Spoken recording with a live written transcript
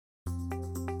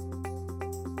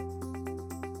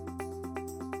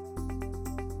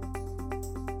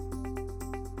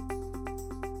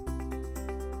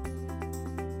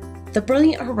The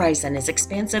brilliant horizon is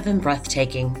expansive and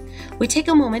breathtaking. We take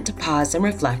a moment to pause and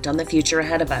reflect on the future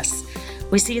ahead of us.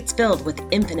 We see it's filled with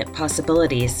infinite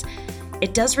possibilities.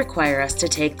 It does require us to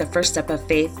take the first step of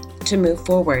faith to move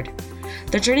forward.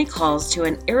 The journey calls to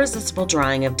an irresistible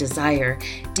drawing of desire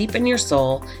deep in your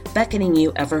soul, beckoning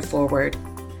you ever forward.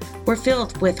 We're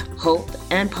filled with hope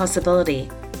and possibility.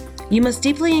 You must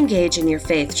deeply engage in your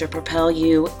faith to propel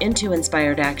you into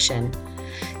inspired action.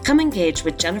 Come engage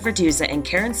with Dusza and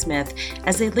Karen Smith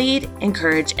as they lead,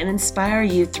 encourage, and inspire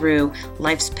you through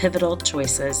life's pivotal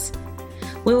choices.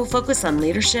 We will focus on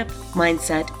leadership,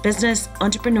 mindset, business,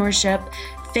 entrepreneurship,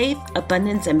 faith,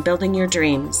 abundance, and building your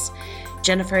dreams.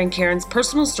 Jennifer and Karen's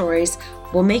personal stories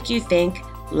will make you think,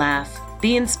 laugh,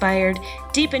 be inspired,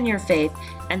 deepen your faith,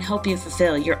 and help you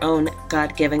fulfill your own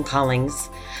God-given callings.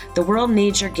 The world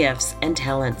needs your gifts and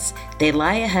talents. They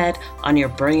lie ahead on your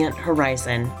brilliant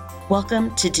horizon.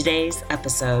 Welcome to today's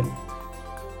episode.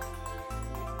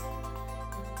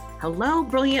 Hello,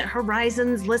 Brilliant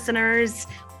Horizons listeners.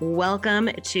 Welcome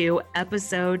to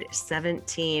episode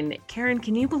 17. Karen,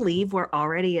 can you believe we're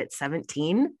already at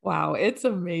 17? Wow, it's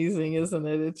amazing, isn't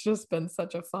it? It's just been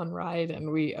such a fun ride, and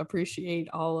we appreciate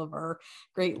all of our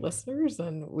great listeners,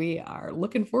 and we are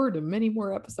looking forward to many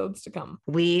more episodes to come.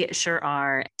 We sure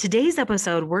are. Today's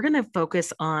episode, we're going to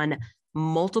focus on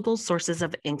multiple sources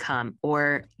of income,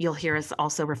 or you'll hear us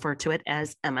also refer to it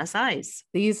as MSIs.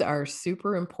 These are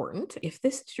super important. If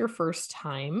this is your first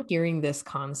time hearing this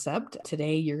concept,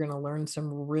 today you're going to learn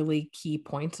some really key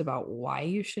points about why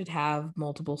you should have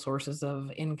multiple sources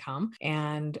of income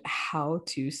and how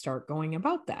to start going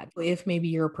about that. If maybe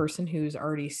you're a person who's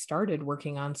already started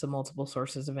working on some multiple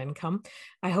sources of income,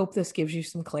 I hope this gives you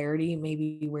some clarity,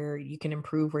 maybe where you can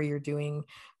improve where you're doing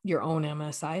your own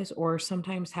MSIs, or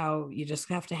sometimes how you just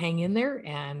have to hang in there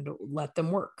and let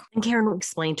them work. And Karen will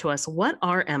explain to us, what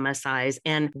are MSIs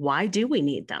and why do we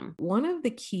need them? One of the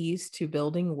keys to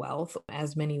building wealth,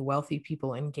 as many wealthy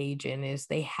people engage in, is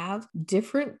they have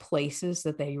different places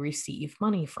that they receive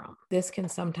money from. This can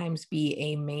sometimes be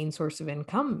a main source of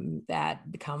income that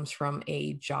comes from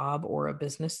a job or a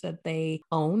business that they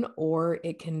own, or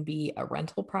it can be a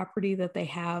rental property that they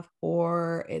have,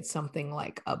 or it's something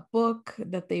like a book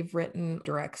that they've written,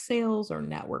 direct sales or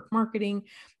network marketing.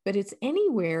 But it's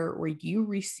anywhere where you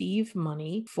receive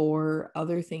money for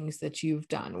other things that you've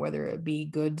done, whether it be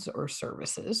goods or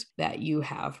services that you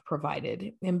have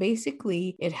provided. And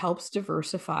basically, it helps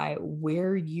diversify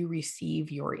where you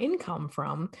receive your income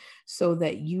from so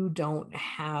that you don't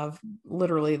have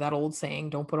literally that old saying,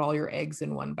 don't put all your eggs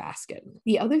in one basket.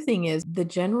 The other thing is, the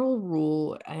general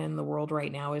rule in the world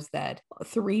right now is that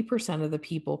 3% of the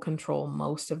people control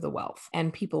most of the wealth.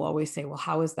 And people always say, well,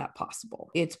 how is that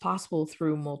possible? It's possible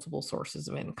through multiple sources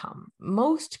of income.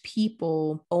 Most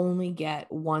people only get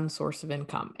one source of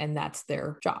income, and that's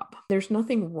their job. There's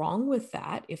nothing wrong with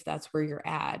that if that's where you're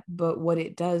at, but what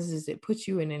it does is it puts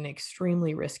you in an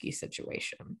extremely risky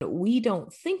situation. We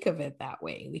don't think of it that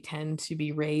way. We tend to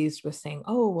be raised with saying,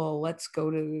 oh, well, let's go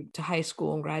to high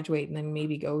school and graduate and then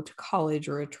maybe go to college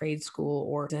or a trade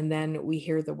school, and then we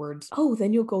hear the words, oh,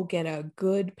 then you'll go get a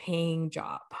good paying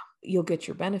job. You'll get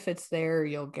your benefits there,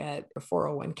 you'll get a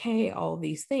 401k, all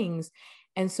these things.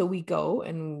 And so we go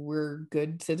and we're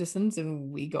good citizens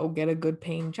and we go get a good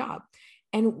paying job.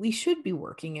 And we should be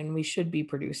working and we should be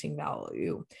producing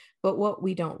value. But what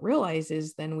we don't realize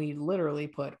is then we literally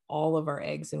put all of our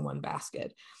eggs in one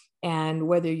basket. And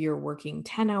whether you're working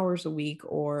 10 hours a week,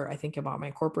 or I think about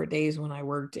my corporate days when I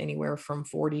worked anywhere from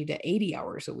 40 to 80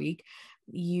 hours a week,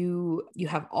 you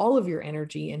have all of your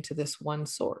energy into this one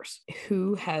source.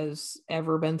 Who has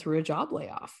ever been through a job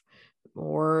layoff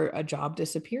or a job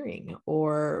disappearing?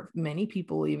 Or many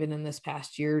people, even in this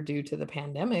past year due to the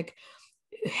pandemic,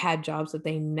 had jobs that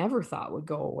they never thought would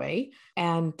go away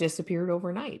and disappeared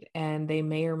overnight. And they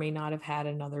may or may not have had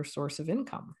another source of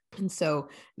income. And so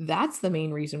that's the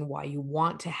main reason why you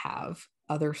want to have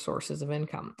other sources of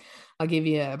income. I'll give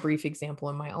you a brief example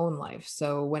in my own life.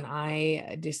 So when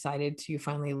I decided to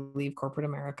finally leave corporate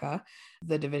America,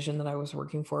 the division that I was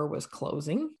working for was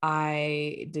closing.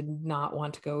 I did not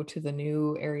want to go to the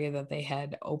new area that they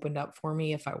had opened up for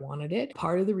me if I wanted it.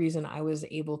 Part of the reason I was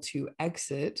able to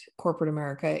exit corporate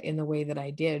America in the way that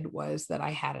I did was that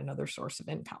I had another source of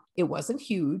income. It wasn't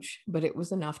huge, but it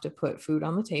was enough to put food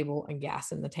on the table and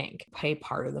gas in the tank, pay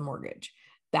part of the mortgage.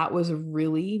 That was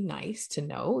really nice to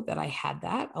know that I had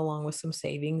that, along with some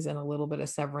savings and a little bit of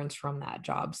severance from that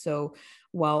job. So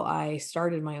while I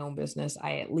started my own business,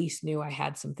 I at least knew I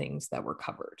had some things that were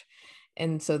covered.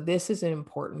 And so this is an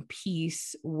important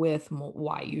piece with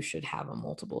why you should have a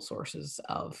multiple sources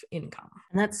of income.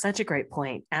 And that's such a great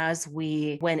point. As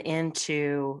we went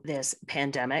into this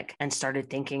pandemic and started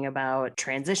thinking about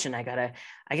transition, I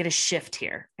gotta shift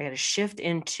here. I gotta shift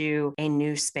into a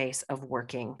new space of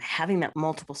working. Having that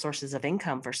multiple sources of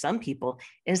income for some people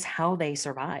is how they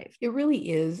survive. It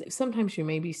really is. Sometimes you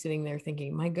may be sitting there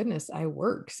thinking, my goodness, I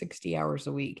work 60 hours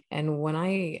a week. And when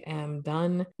I am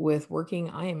done with working,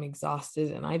 I am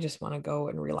exhausted and I just want to go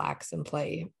and relax and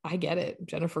play. I get it.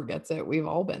 Jennifer gets it. We've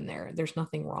all been there. There's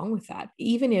nothing wrong with that.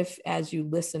 Even if, as you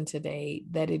listen today,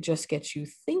 that it just gets you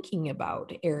thinking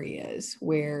about areas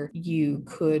where you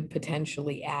could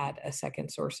potentially add a second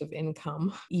source of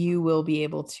income, you will be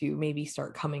able to maybe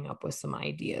start coming up with some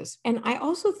ideas. And I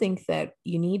also think that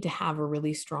you need to have a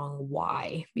really strong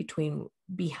why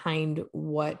behind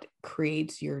what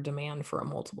creates your demand for a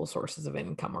multiple sources of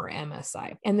income, or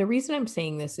MSI. And the reason I'm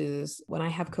saying this is when I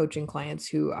have coaching clients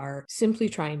who are simply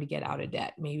trying to get out of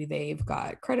debt, maybe they've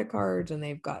got credit cards and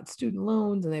they've got student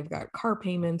loans and they've got car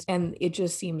payments, and it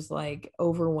just seems like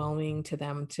overwhelming to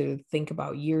them to think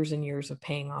about years and years of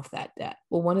paying off that debt.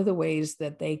 Well, one of the ways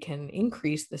that they can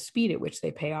increase the speed at which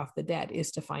they pay off the debt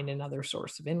is to find another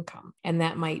source of income. And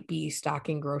that might be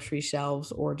stocking grocery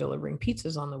shelves or delivering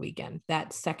pizzas on the weekend. That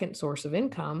second source of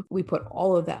income, we put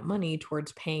all of that money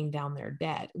towards paying down their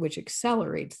debt, which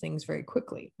accelerates things very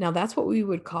quickly. Now, that's what we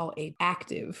would call an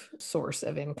active source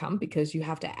of income, because you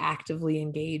have to actively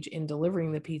engage in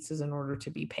delivering the pizzas in order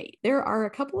to be paid. There are a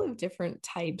couple of different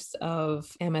types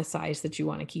of MSIs that you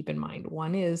want to keep in mind.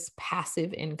 One is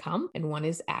passive income and one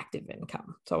is active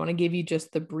income. So I want to give you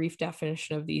just the brief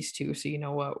definition of these two, so you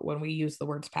know what, when we use the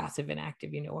words passive and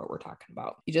active, you know what we're talking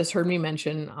about. You just heard me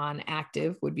mention on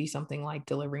active would be something like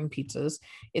delivering pizzas.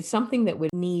 It's something that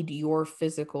would need your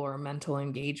physical or mental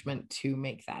engagement to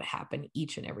make that happen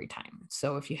each and every time.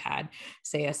 So if you had,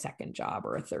 say, a second job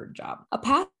or a third job, a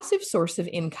passive source of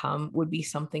income would be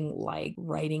something like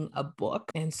writing a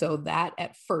book. And so that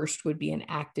at first would be an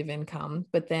active income.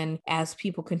 But then as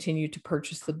people continue to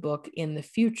purchase the book in the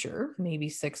future, maybe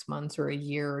 6 months or a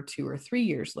year or 2 or 3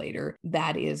 years later,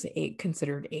 that is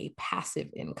considered a passive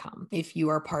income. If you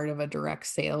are part of a direct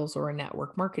sales or a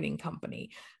network marketing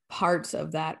company, parts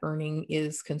of that earning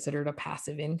is considered a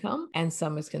passive income and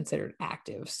some is considered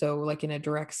active. So like in a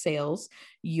direct sales,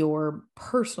 your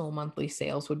personal monthly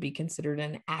sales would be considered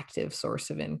an active source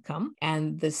of income,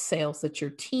 and the sales that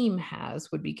your team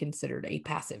has would be considered a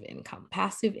passive income.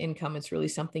 Passive income is really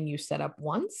something you set up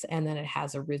once and then it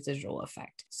has a residual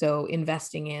effect. So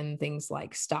investing in things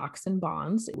like stocks and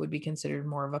bonds, it would be considered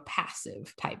more of a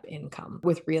passive type income.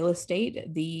 With real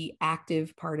estate, the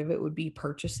active part of it would be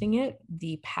purchasing it.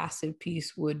 The passive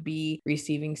piece would be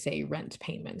receiving, say, rent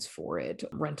payments for it,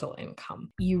 rental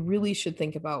income. You really should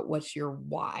think about what's your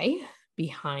why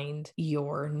behind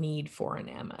your need for an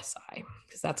MSI,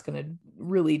 because that's going to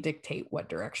really dictate what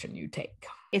direction you take.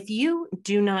 If you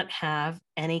do not have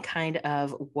any kind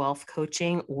of wealth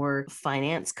coaching or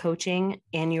finance coaching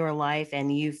in your life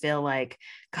and you feel like,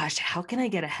 gosh, how can I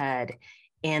get ahead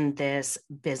in this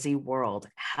busy world?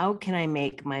 How can I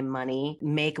make my money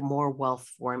make more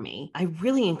wealth for me? I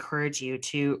really encourage you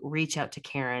to reach out to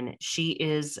Karen. She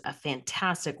is a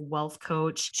fantastic wealth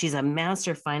coach. She's a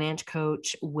master finance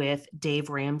coach with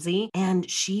Dave Ramsey, and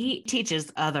she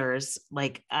teaches others,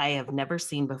 like I have never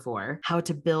seen before, how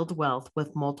to build wealth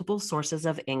with multiple sources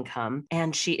of income.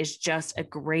 And she is just a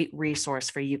great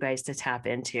resource for you guys to tap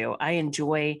into. I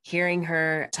enjoy hearing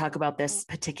her talk about this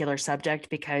particular subject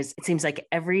because it seems like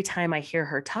every time I hear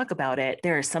her talk about it,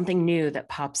 there is something new that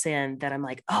pops in that I'm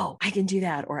like, oh, I can do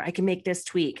that, or I can make this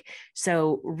tweak.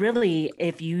 So really,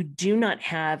 if you do not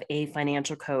have a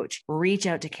financial coach, reach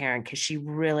out to Karen, because she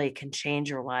really can change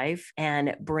your life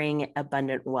and bring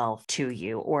abundant wealth to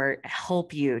you, or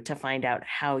help you to find out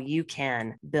how you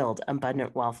can build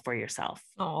abundant wealth for yourself.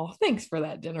 Oh, thanks for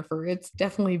that, Jennifer. It's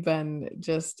definitely been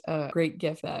just a great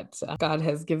gift that God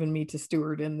has given me to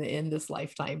steward in this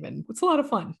lifetime. And it's a lot of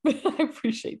fun. I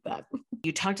appreciate that.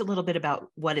 You talked a little bit about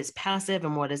what is passive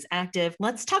and what is active.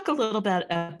 Let's talk a little bit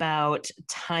about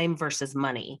time versus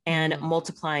money and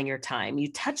multiplying your time.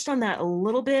 You touched on that a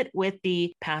little bit with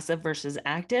the passive versus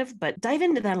active, but dive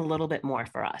into that a little bit more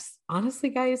for us. Honestly,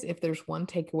 guys, if there's one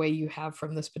takeaway you have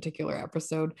from this particular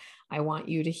episode, I want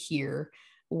you to hear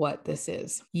what this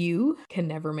is. You can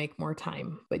never make more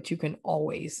time, but you can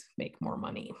always make more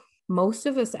money. Most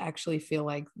of us actually feel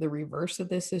like the reverse of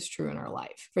this is true in our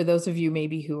life. For those of you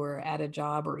maybe who are at a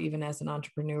job or even as an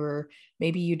entrepreneur,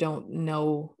 maybe you don't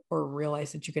know or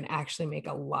realize that you can actually make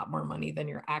a lot more money than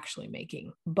you're actually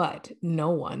making. But no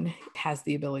one has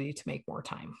the ability to make more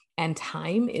time. And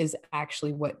time is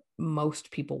actually what most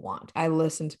people want. I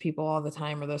listen to people all the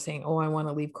time where they're saying, oh, I want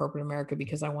to leave corporate America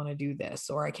because I want to do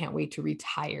this, or I can't wait to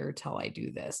retire till I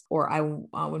do this. Or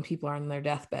when people are on their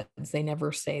deathbeds, they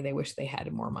never say they wish they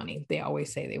had more money. They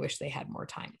always say they wish they had more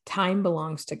time. Time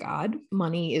belongs to God.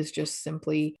 Money is just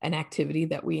simply an activity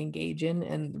that we engage in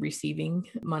and receiving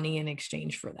money in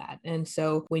exchange for that. And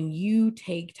so when you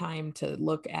take time to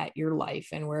look at your life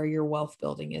and where your wealth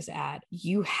building is at,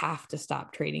 you have to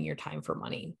stop trading your time for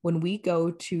money. When we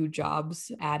go to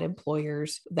jobs at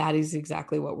employers, that is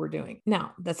exactly what we're doing.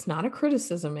 Now, that's not a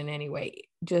criticism in any way.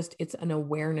 Just it's an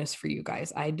awareness for you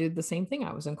guys. I did the same thing.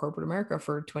 I was in corporate America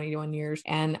for 21 years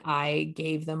and I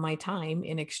gave them my time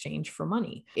in exchange for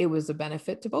money. It was a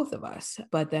benefit to both of us.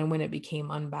 But then when it became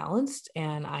unbalanced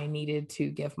and I needed to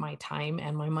give my time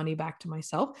and my money back to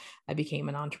myself, I became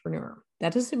an entrepreneur.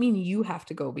 That doesn't mean you have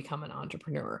to go become an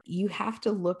entrepreneur. You have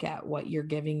to look at what you're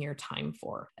giving your time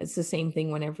for. It's the same thing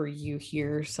whenever you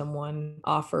hear someone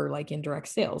offer like indirect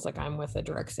sales. Like I'm with a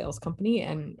direct sales company.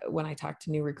 And when I talk to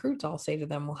new recruits, I'll say to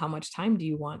them, well, how much time do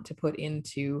you want to put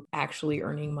into actually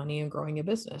earning money and growing a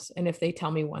business? And if they tell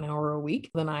me 1 hour a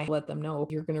week, then I let them know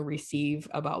you're going to receive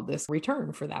about this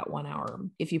return for that 1 hour.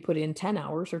 If you put in 10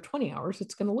 hours or 20 hours,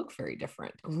 it's going to look very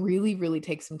different. Really, really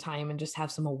take some time and just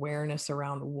have some awareness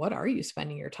around what are you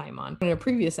spending your time on. In a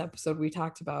previous episode, we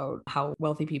talked about how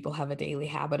wealthy people have a daily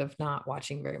habit of not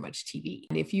watching very much TV.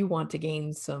 And if you want to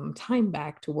gain some time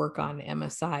back to work on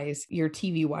MSIs, your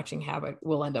TV watching habit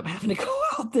will end up having to go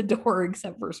out the door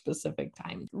except for specific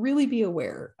times. Really be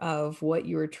aware of what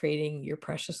you are trading your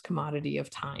precious commodity of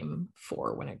time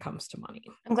for when it comes to money.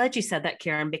 I'm glad you said that,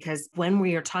 Karen, because when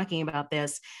we are talking about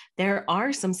this, there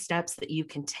are some steps that you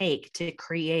can take to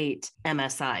create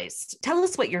MSIs. Tell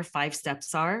us what your 5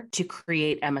 steps are to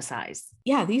create MSIs.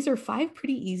 Yeah, these are 5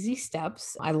 pretty easy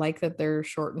steps. I like that they're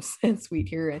short and sweet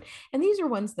here. And these are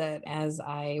ones that as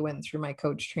I went through my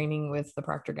coach training with the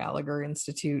Proctor Gallagher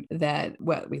Institute, that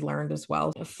what we learned as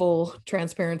well. Full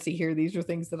transparency here. These are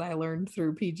things that I learned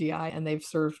through PGI and they've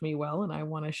served me well. And I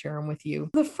want to share them with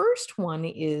you. The first one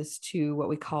is to what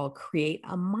we call create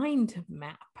a mind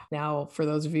map. Now, for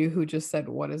those of you who just said,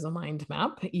 what is a mind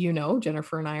map? You know,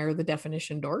 Jennifer and I are the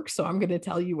definition dorks. So I'm going to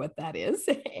tell you what that is.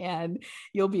 And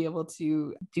you'll be able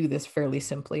to do this fairly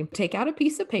simply. Take out a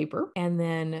piece of paper and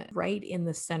then write in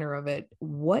the center of it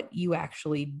what you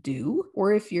actually do.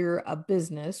 Or if you're a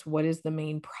business, what is the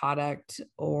main product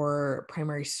or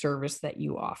primary service that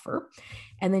you offer?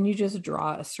 And then you just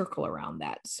draw a circle around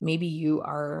that. So maybe you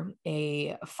are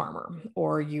a farmer,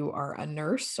 or you are a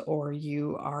nurse, or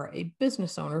you are a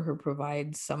business owner who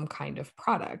provides some kind of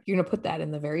product. You're going to put that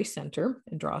in the very center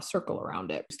and draw a circle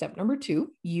around it. Step number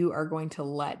 2, you are going to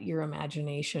let your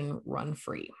imagination run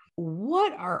free.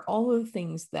 What are all of the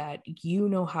things that you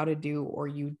know how to do or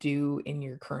you do in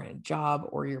your current job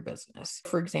or your business?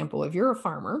 For example, if you're a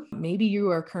farmer, maybe you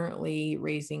are currently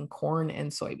raising corn and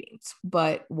soybeans,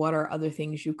 but what are other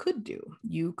things you could do?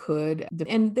 You could,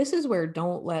 and this is where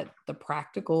don't let the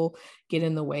practical get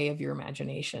in the way of your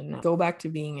imagination. Go back to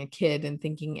being a kid and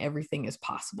thinking everything is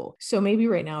possible. So maybe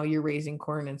right now you're raising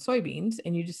corn and soybeans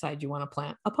and you decide you want to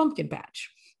plant a pumpkin patch.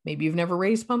 Maybe you've never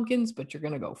raised pumpkins, but you're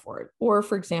going to go for it. Or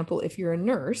for example, if you're a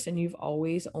nurse and you've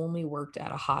always only worked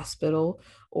at a hospital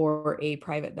or a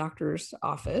private doctor's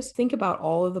office, think about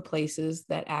all of the places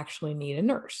that actually need a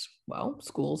nurse. Well,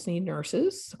 schools need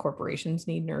nurses, corporations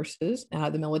need nurses,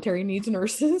 the military needs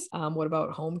nurses. What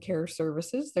about home care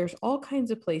services? There's all kinds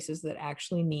of places that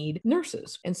actually need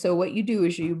nurses. And so what you do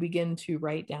is you begin to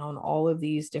write down all of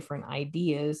these different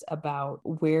ideas about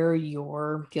where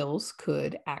your skills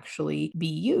could actually be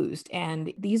used.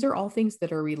 And these are all things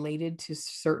that are related to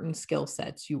certain skill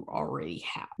sets you already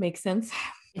have. Make sense?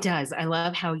 It does. I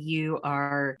love how you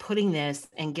are putting this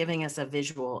and giving us a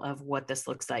visual of what this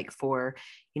looks like for,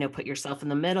 put yourself in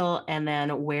the middle, and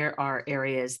then where are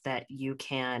areas that you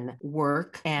can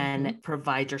work and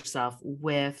provide yourself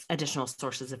with additional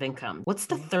sources of income. What's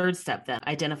the third step then?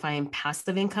 Identifying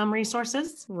passive income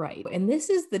resources? Right. And this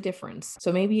is the difference.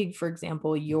 So maybe, for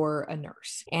example, you're a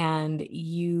nurse and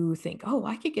you think, oh,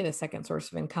 I could get a second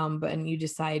source of income, but and you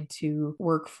decide to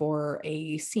work for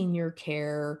a senior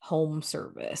care home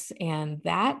service. And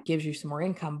that gives you some more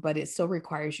income, but it still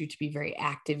requires you to be very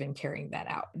active in carrying that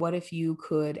out. What if you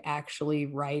could could actually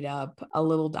write up a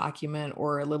little document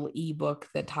or a little ebook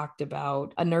that talked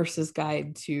about a nurse's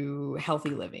guide to healthy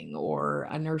living or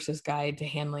a nurse's guide to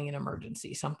handling an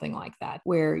emergency, something like that,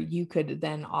 where you could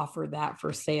then offer that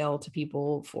for sale to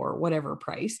people for whatever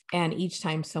price. And each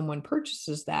time someone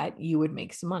purchases that, you would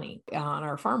make some money. On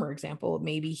our farmer example,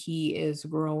 maybe he is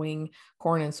growing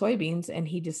corn and soybeans and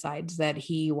he decides that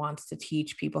he wants to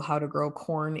teach people how to grow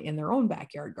corn in their own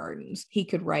backyard gardens. He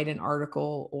could write an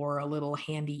article or a little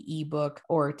handy ebook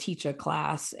or teach a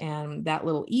class, and that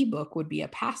little ebook would be a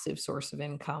passive source of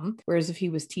income. Whereas if he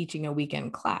was teaching a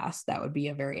weekend class, that would be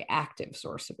a very active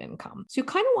source of income. So you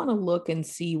kind of want to look and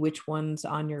see which ones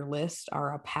on your list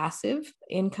are a passive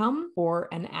income or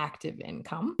an active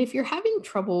income. If you're having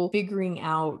trouble figuring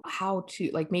out how to,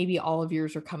 like maybe all of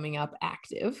yours are coming up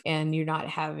active and you're not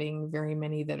having very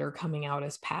many that are coming out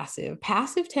as passive.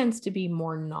 Passive tends to be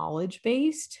more knowledge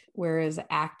based, whereas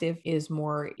active is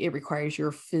more, it requires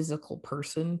your physical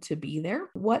person to be there.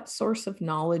 What source of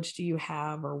knowledge do you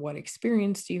have, or what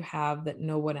experience do you have that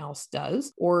no one else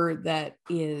does, or that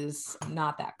is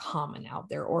not that common out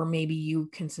there? Or maybe you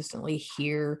consistently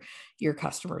hear your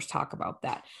customers talk about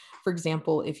that. For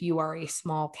example, if you are a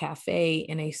small cafe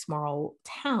in a small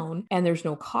town and there's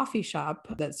no coffee shop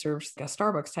that serves like a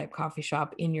Starbucks type coffee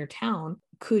shop in your town,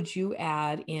 could you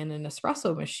add in an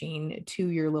espresso machine to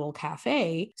your little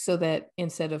cafe so that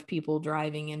instead of people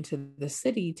driving into the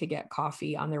city to get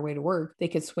coffee on their way to work, they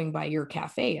could swing by your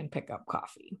cafe and pick up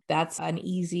coffee? That's an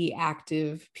easy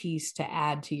active piece to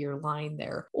add to your line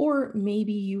there. Or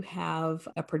maybe you have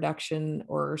a production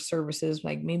or services,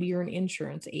 like maybe you're an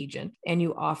insurance agent and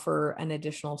you offer an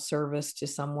additional service to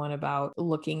someone about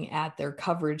looking at their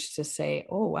coverage to say,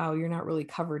 oh, wow, you're not really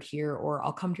covered here, or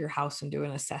I'll come to your house and do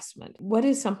an assessment. What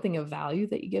is something of value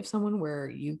that you give someone where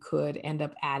you could end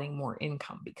up adding more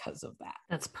income because of that?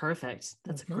 That's perfect.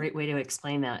 That's a great way to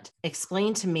explain that.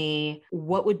 Explain to me,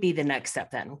 what would be the next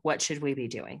step then? What should we be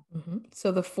doing?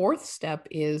 So the fourth step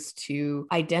is to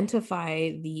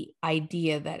identify the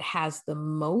idea that has the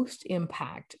most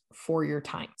impact for your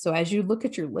time. So as you look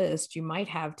at your list, you might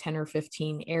have 10 or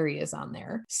 15 areas on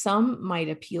there. Some might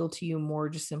appeal to you more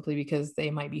just simply because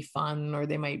they might be fun or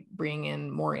they might bring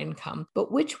in more income. But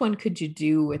which one could you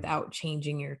do without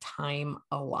changing your time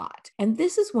a lot? And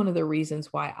this is one of the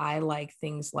reasons why I like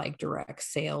things like direct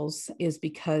sales, is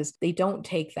because they don't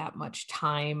take that much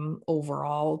time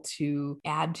overall to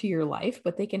add to your life,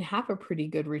 but they can have a pretty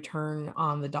good return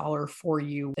on the dollar for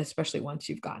you, especially once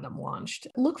you've gotten them launched.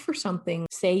 Look for something,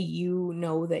 say you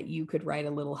know that you could write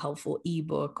a little helpful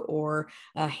ebook or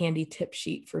a handy tip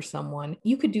sheet for someone.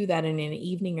 You could do that in an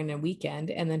evening and a weekend,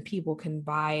 and then people can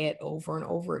buy it over and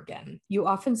over again. You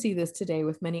often see this today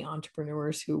with many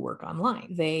entrepreneurs who work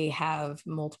online. They have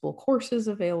multiple courses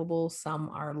available. Some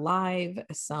are live,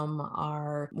 some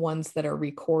are ones that are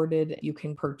recorded. You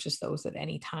can purchase those at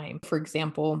any time. For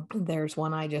example, there's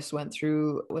one I just went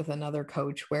through with another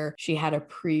coach where she had a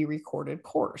pre-recorded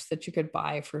course that you could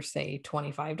buy for, say,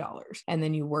 $25. And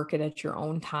then you work it at your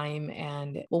own time.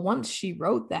 And well, once she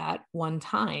wrote that one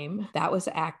time, that was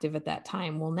active at that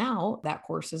time. Well, now that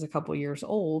course is a couple years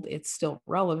old. It's still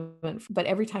relevant, but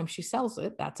every time she sells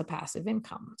it, that's a passive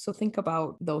income. So think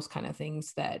about those kind of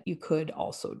things that you could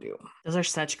also do. Those are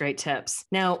such great tips.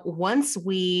 Now, once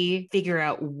we figure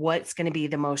out what's going to be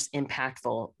the most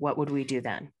impactful, what would we do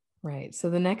then? Right. So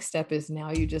the next step is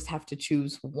now you just have to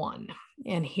choose one.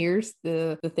 And here's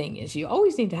the thing is you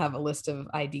always need to have a list of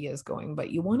ideas going, but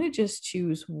you want to just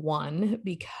choose one,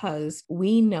 because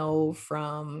we know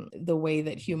from the way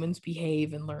that humans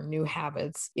behave and learn new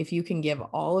habits, if you can give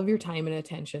all of your time and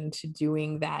attention to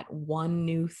doing that one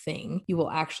new thing, you will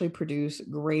actually produce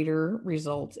greater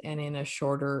results and in a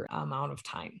shorter amount of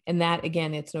time. And that,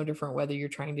 again, it's no different whether you're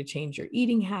trying to change your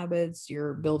eating habits,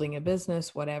 you're building a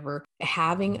business, whatever.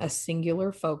 Having a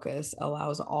singular focus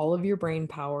allows all of your brain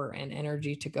power and energy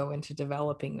to go into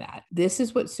developing that. This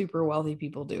is what super wealthy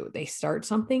people do. They start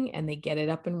something and they get it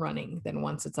up and running. Then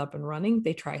once it's up and running,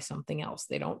 they try something else.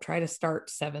 They don't try to start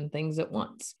 7 things at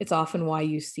once. It's often why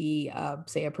you see,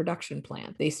 say, a production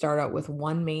plant. They start out with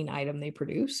one main item they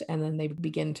produce, and then they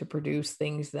begin to produce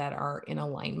things that are in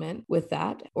alignment with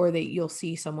that. Or you'll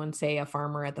see someone, say, a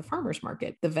farmer at the farmer's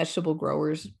market. The vegetable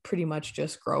growers pretty much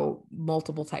just grow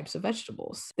multiple types of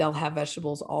vegetables. They'll have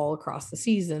vegetables all across the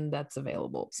season that's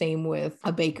available. Same with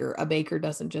a baker. A baker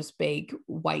doesn't just bake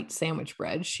white sandwich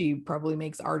bread. She probably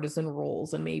makes artisan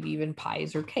rolls and maybe even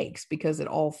pies or cakes, because it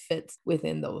all fits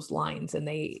within those lines. And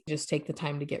they just take the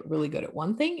time to get really good at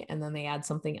one thing, and then they add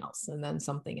something else and then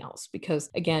something else. Because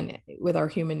again, with our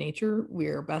human nature,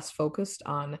 we're best focused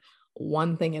on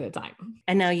one thing at a time.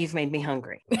 And now you've made me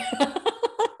hungry.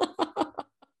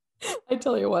 I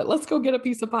tell you what, let's go get a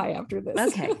piece of pie after this.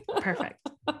 Okay, perfect.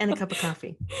 And a cup of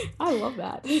coffee. I love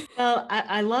that. Well,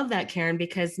 I love that, Karen,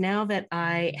 because now that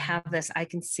I have this, I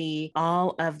can see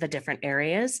all of the different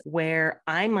areas where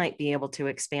I might be able to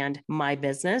expand my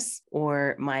business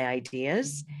or my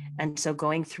ideas. And so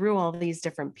going through all these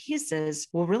different pieces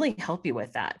will really help you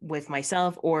with that, with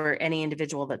myself or any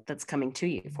individual that's coming to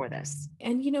you for this.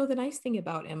 And the nice thing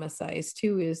about MSIs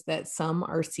too is that some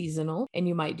are seasonal and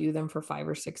you might do them for 5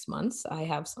 or 6 months. I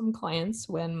have some clients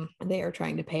when they are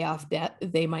trying to pay off debt,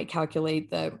 they might calculate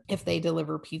that if they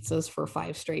deliver pizzas for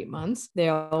 5 straight months,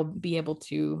 they'll be able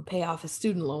to pay off a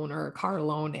student loan or a car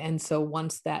loan. And so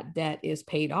once that debt is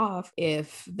paid off,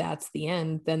 if that's the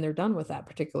end, then they're done with that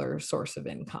particular source of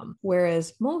income.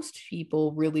 Whereas most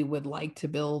people really would like to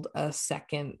build a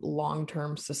second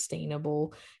long-term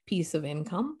sustainable piece of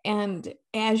income. And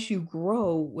as you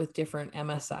grow with different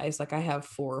MSIs, like I have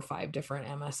 4 or 5 different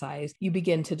MSIs, you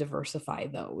begin to diversify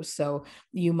those. So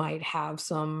you might have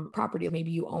some property,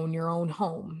 maybe you own your own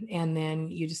home, and then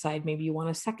you decide maybe you want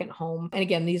a second home. And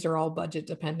again, these are all budget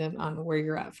dependent on where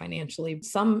you're at financially.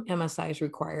 Some MSIs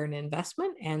require an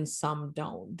investment and some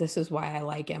don't. This is why I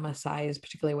like MSIs,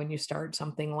 particularly when you start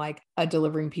something like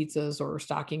delivering pizzas or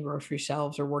stocking grocery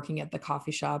shelves or working at the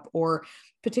coffee shop, or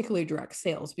particularly direct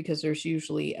sales, because there's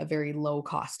usually a very low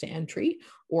cost to entry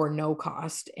or no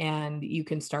cost, and you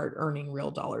can start earning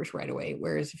real dollars right away.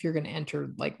 Whereas if you're going to enter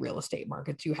like real estate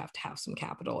markets, you have to have some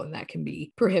capital, and that can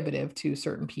be prohibitive to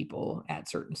certain people at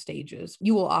certain stages.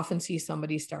 You will often see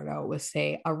somebody start out with,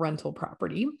 say, a rental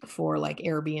property for like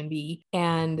Airbnb,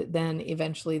 and then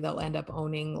eventually they'll end up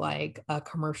owning like a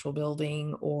commercial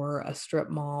building or a strip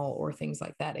mall or things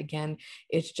like that. Again,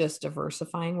 it's just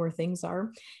diversifying where things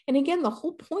are. And again, the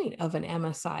whole point of an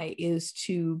MSI is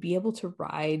to be able to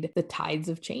ride the tides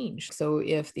of change. So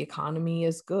if the economy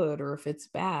is good or if it's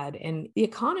bad, and the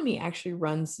economy actually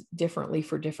runs differently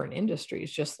for different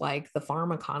industries, just like the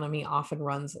farm economy often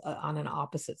runs on an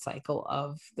opposite cycle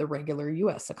of the regular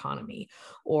US economy.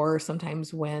 Or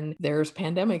sometimes when there's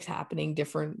pandemics happening,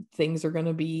 different things are going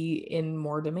to be in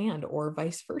more demand, or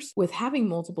vice versa. With having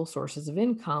multiple sources of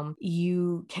income,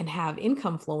 you can have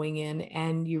income flowing in,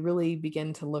 and you really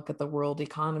begin to look at the world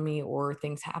economy or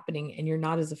things happening, and you're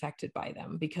not as affected by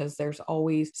them because there's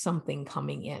always something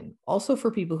coming in. Also,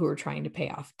 for people who are trying to pay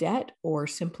off debt or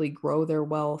simply grow their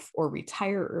wealth or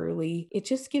retire early, it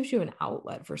just gives you an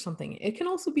outlet for something. It can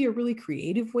also be a really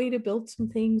creative way to build some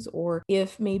things. Or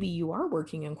if maybe you are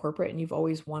working in corporate and you've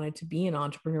always wanted to be an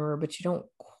entrepreneur, but you don't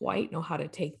quite know how to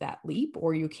take that leap,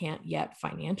 or you can't yet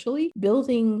financially,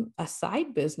 building a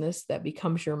side business that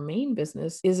becomes your main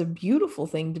business is a beautiful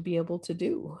thing to be able to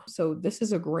do. So this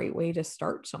is a great way to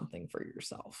start something for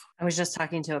yourself. I was just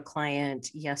talking to a client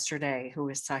yesterday who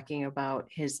was talking about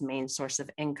his main source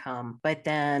of income, but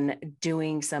then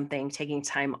doing something, taking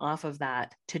time off of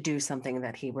that to do something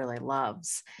that he really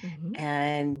loves,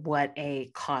 and what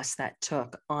a cost that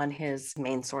took on his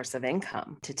main source of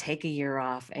income to take a year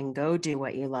off and go do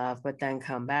what you love, but then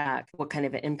come back, what kind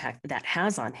of an impact that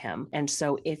has on him. And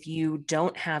so if you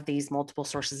don't have these multiple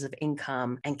sources of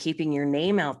income and keeping your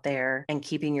name out there and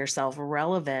keeping yourself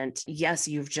relevant, yes,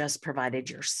 you've just provided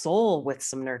your soul with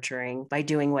some nurturing by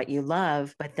doing what you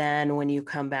love. But then when you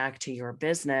come back to your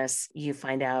business, you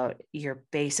find out you're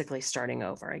basically starting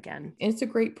over again. It's a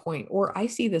great point. Or I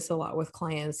see this a lot with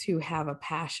clients who have a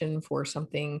passion for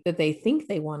something that they think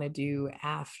they want to do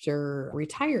after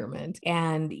retirement.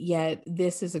 And yet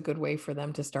this is a good way for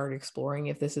them to start exploring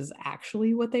if this is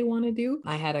actually what they want to do.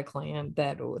 I had a client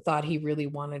that thought he really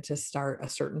wanted to start a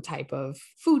certain type of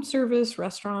food service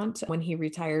restaurant when he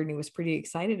retired, and he was pretty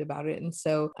excited about it. And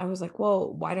so I was like,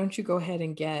 well, why don't you go ahead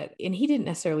and and he didn't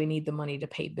necessarily need the money to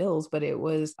pay bills, but it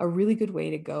was a really good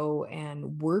way to go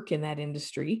and work in that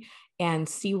industry and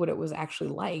see what it was actually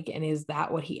like. And is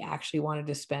that what he actually wanted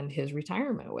to spend his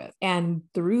retirement with? And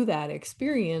through that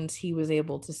experience, he was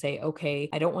able to say, okay,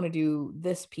 I don't want to do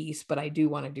this piece, but I do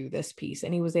want to do this piece.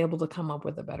 And he was able to come up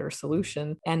with a better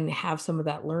solution and have some of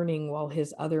that learning while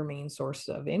his other main source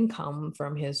of income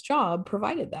from his job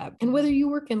provided that. And whether you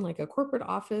work in like a corporate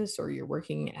office or you're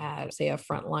working at, say, a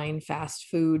frontline fast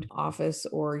food office,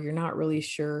 or you're not really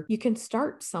sure, you can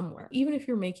start somewhere. Even if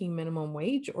you're making minimum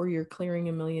wage or you're clearing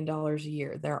 $1 million a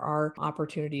year, there are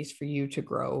opportunities for you to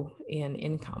grow in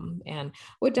income, and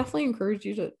would definitely encourage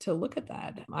you to look at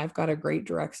that. I've got a great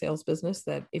direct sales business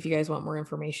that if you guys want more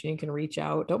information, you can reach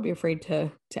out. Don't be afraid to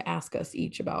ask us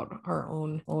each about our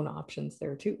own options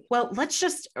there too. Well, let's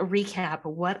just recap.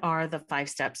 What are the 5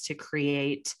 steps to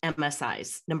create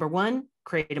MSIs? Number 1,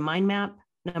 create a mind map.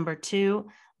 Number 2,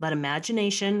 let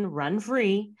imagination run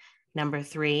free. Number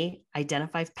 3,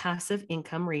 identify passive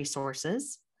income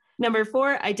resources. Number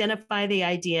 4, identify the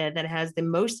idea that has the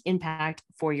most impact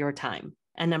for your time.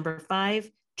 And number 5,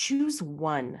 choose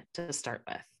one to start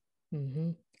with.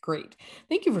 Mm-hmm. Great.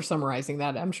 Thank you for summarizing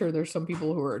that. I'm sure there's some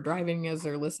people who are driving as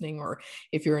they're listening, or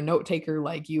if you're a note taker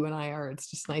like you and I are,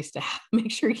 it's just nice to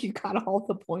make sure you got all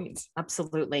the points.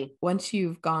 Absolutely. Once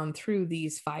you've gone through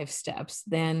these 5 steps,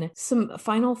 then some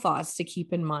final thoughts to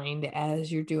keep in mind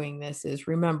as you're doing this is,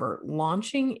 remember,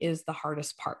 launching is the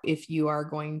hardest part. If you are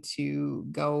going to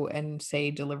go and say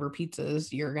deliver pizzas,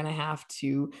 you're going to have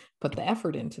to put the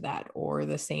effort into that. Or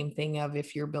the same thing of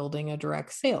if you're building a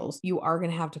direct sales, you are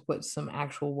going to have to put some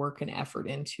actual work and effort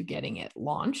into getting it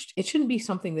launched. It shouldn't be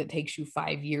something that takes you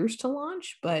 5 years to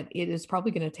launch, but it is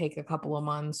probably going to take a couple of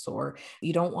months, or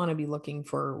you don't want to be looking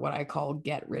for what I call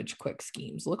get rich quick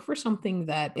schemes. Look for something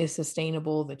that is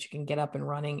sustainable, that you can get up and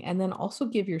running, and then also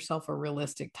give yourself a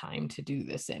realistic time to do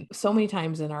this in. So many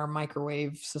times in our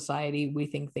microwave society, we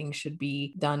think things should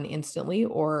be done instantly,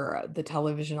 or the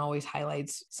television always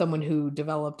highlights someone who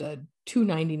developed a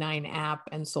 $2.99 app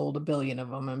and sold 1 billion of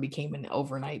them and became an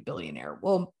overnight billionaire.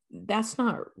 Well, that's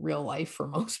not real life for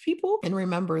most people. And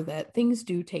remember that things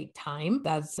do take time.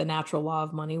 That's the natural law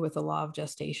of money with the law of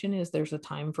gestation, is there's a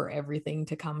time for everything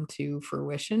to come to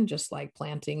fruition, just like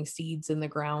planting seeds in the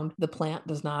ground. The plant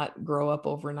does not grow up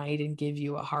overnight and give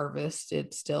you a harvest.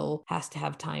 It still has to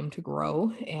have time to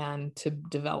grow and to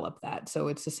develop that. So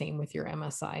it's the same with your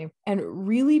MSI. And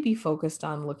really be focused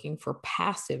on looking for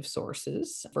passive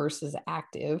sources versus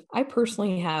active. I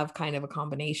personally have kind of a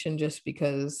combination, just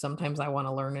because sometimes I want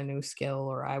to learn a new skill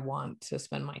or I want to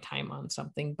spend my time on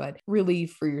something, but really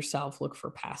for yourself, look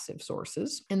for passive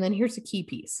sources. And then here's a key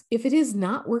piece. If it is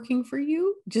not working for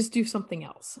you, just do something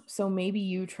else. So maybe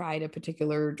you tried a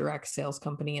particular direct sales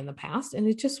company in the past and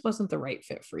it just wasn't the right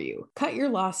fit for you. Cut your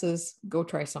losses, go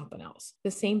try something else. The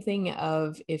same thing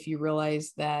of if you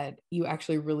realize that you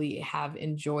actually really have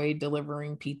enjoyed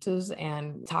delivering pizzas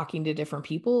and talking to different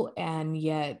people, and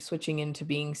yet switching into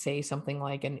being, say, something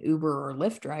like an Uber or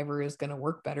Lyft driver is going to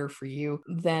work better for you,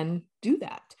 then do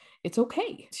that. It's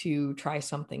okay to try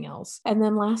something else. And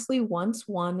then lastly, once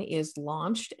one is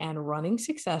launched and running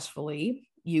successfully,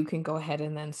 you can go ahead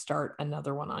and then start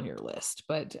another one on your list,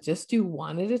 but just do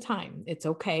one at a time. It's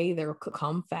okay. They'll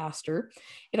come faster.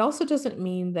 It also doesn't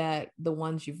mean that the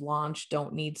ones you've launched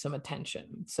don't need some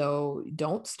attention. So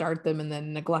don't start them and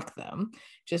then neglect them.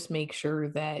 Just make sure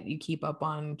that you keep up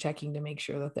on checking to make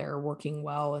sure that they're working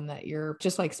well, and that you're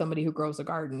just like somebody who grows a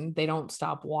garden. They don't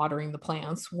stop watering the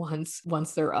plants once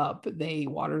they're up. They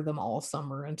water them all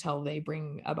summer until they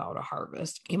bring about a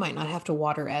harvest. You might not have to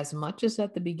water as much as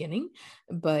at the beginning,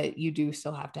 but you do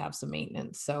still have to have some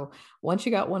maintenance. So once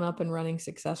you got one up and running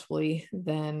successfully,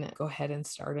 then go ahead and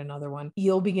start another one.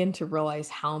 You'll begin to realize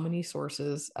how many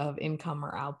sources of income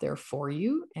are out there for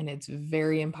you. And it's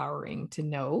very empowering to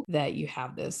know that you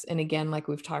have this. And again, like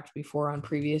we've talked before on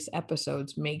previous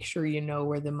episodes, make sure you know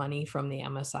where the money from the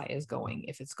MSI is going.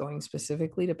 If it's going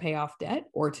specifically to pay off debt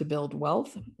or to build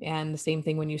wealth. And the same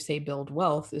thing when you say build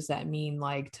wealth, does that mean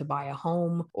like to buy a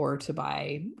home or to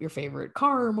buy your favorite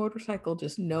car or motorcycle?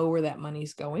 Just know where that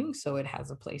money's going so it has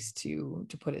a place to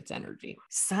put its energy.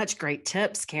 Such great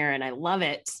tips, Karen. I love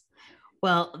it.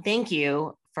 Well, thank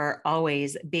you for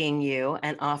always being you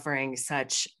and offering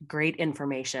such great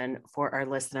information for our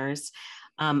listeners.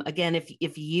 Again,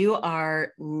 if you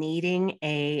are needing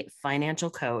a financial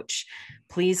coach,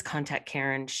 please contact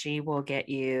Karen. She will get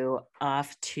you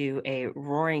off to a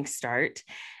roaring start.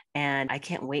 And I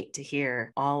can't wait to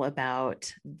hear all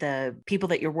about the people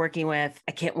that you're working with.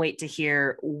 I can't wait to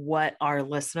hear what our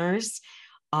listeners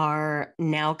are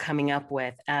now coming up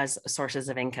with as sources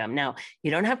of income. Now,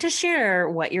 you don't have to share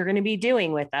what you're going to be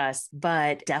doing with us,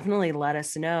 but definitely let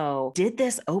us know, did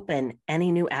this open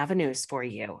any new avenues for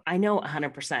you? I know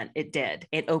 100% it did.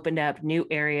 It opened up new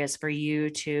areas for you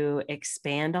to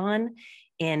expand on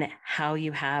in how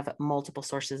you have multiple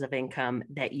sources of income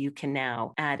that you can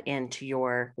now add into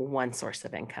your one source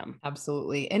of income.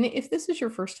 Absolutely. And if this is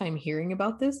your first time hearing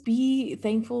about this, be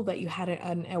thankful that you had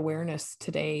an awareness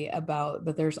today about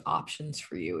that there's options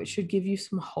for you. It should give you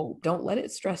some hope. Don't let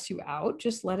it stress you out.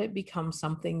 Just let it become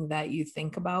something that you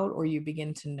think about or you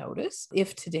begin to notice.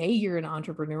 If today you're an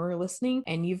entrepreneur listening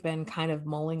and you've been kind of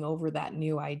mulling over that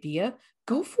new idea,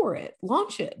 go for it,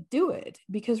 launch it, do it.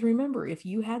 Because remember, if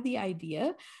you had the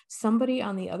idea, somebody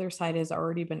on the other side has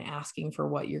already been asking for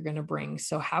what you're going to bring.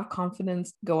 So have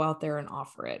confidence, go out there and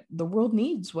offer it. The world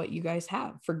needs what you guys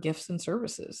have for gifts and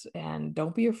services. And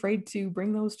don't be afraid to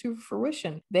bring those to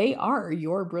fruition. They are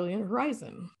your brilliant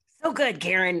horizon. So good,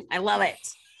 Karen. I love it.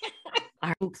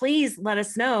 Please let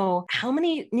us know, how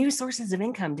many new sources of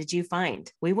income did you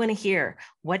find? We want to hear,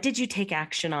 what did you take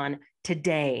action on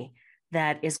today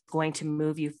that is going to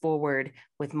move you forward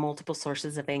with multiple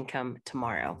sources of income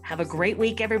tomorrow? Have a great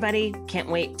week, everybody. Can't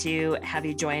wait to have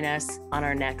you join us on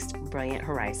our next Brilliant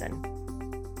Horizon.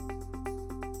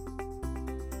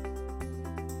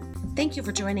 Thank you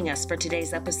for joining us for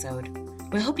today's episode.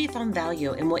 We hope you found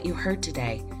value in what you heard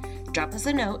today. Drop us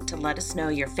a note to let us know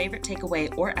your favorite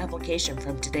takeaway or application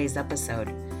from today's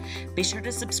episode. Be sure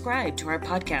to subscribe to our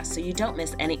podcast so you don't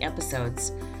miss any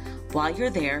episodes. While you're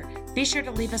there, be sure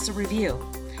to leave us a review.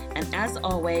 And as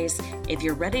always, if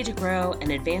you're ready to grow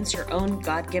and advance your own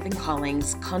God-given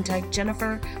callings, contact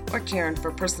Jennifer or Karen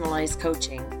for personalized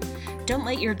coaching. Don't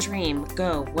let your dream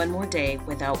go one more day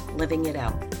without living it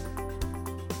out.